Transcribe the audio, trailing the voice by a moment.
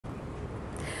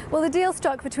Well, the deal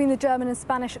struck between the German and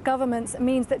Spanish governments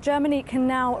means that Germany can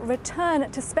now return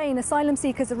to Spain asylum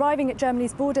seekers arriving at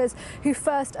Germany's borders who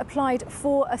first applied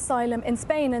for asylum in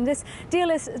Spain. And this deal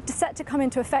is set to come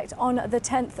into effect on the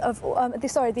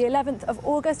 11th of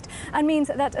August, and means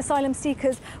that asylum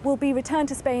seekers will be returned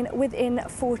to Spain within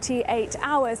 48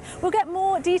 hours. We'll get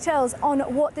more details on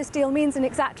what this deal means and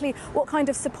exactly what kind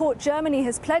of support Germany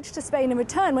has pledged to Spain in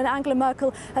return when Angela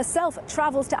Merkel herself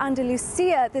travels to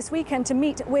Andalusia this weekend to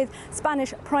meet with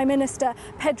Spanish Prime Minister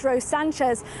Pedro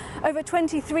Sanchez. Over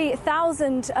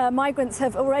 23,000 migrants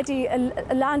have already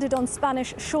landed on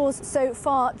Spanish shores so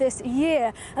far this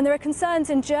year, and there are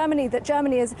concerns in Germany that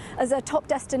Germany is as a top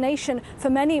destination for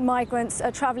many migrants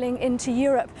travelling into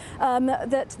Europe,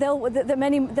 that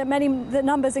the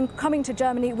numbers coming to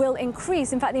Germany will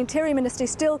increase. In fact, the Interior Ministry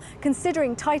is still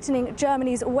considering tightening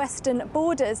Germany's western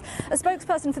borders. A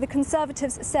spokesperson for the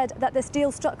Conservatives said that this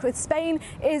deal struck with Spain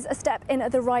is a step in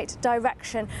the right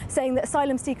direction, saying that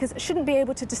asylum seekers shouldn't be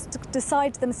able to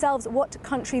decide themselves what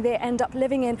country they end up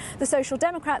living in. The Social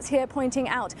Democrats here pointing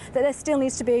out that there still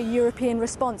needs to be a European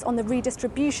response on the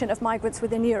redistribution of migrants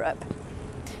within Europe.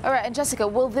 All right, and Jessica,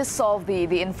 will this solve the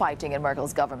infighting in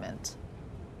Merkel's government?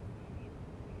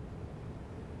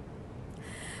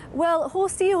 Well,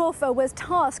 Horst Seehofer was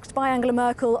tasked by Angela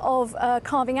Merkel of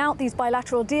carving out these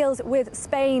bilateral deals with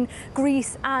Spain,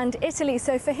 Greece and Italy.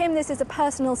 So for him, this is a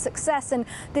personal success, and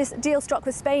this deal struck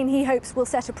with Spain, he hopes, will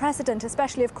set a precedent,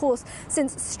 especially, of course,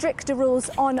 since stricter rules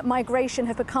on migration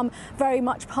have become very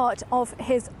much part of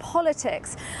his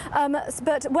politics.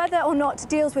 But whether or not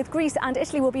deals with Greece and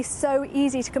Italy will be so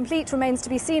easy to complete remains to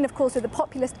be seen. Of course, with the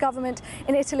populist government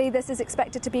in Italy, this is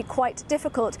expected to be quite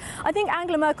difficult. I think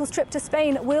Angela Merkel's trip to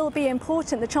Spain will be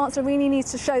important. The Chancellor really needs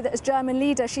to show that as German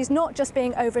leader, she's not just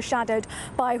being overshadowed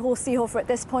by Horst Seehofer at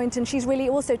this point, and she's really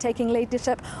also taking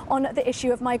leadership on the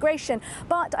issue of migration.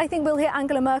 But I think we'll hear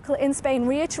Angela Merkel in Spain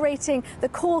reiterating the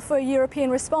call for a European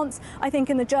response. I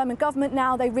think in the German government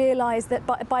now they realise that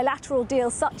bilateral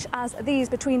deals such as these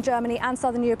between Germany and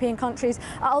southern European countries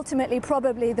are ultimately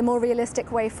probably the more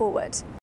realistic way forward.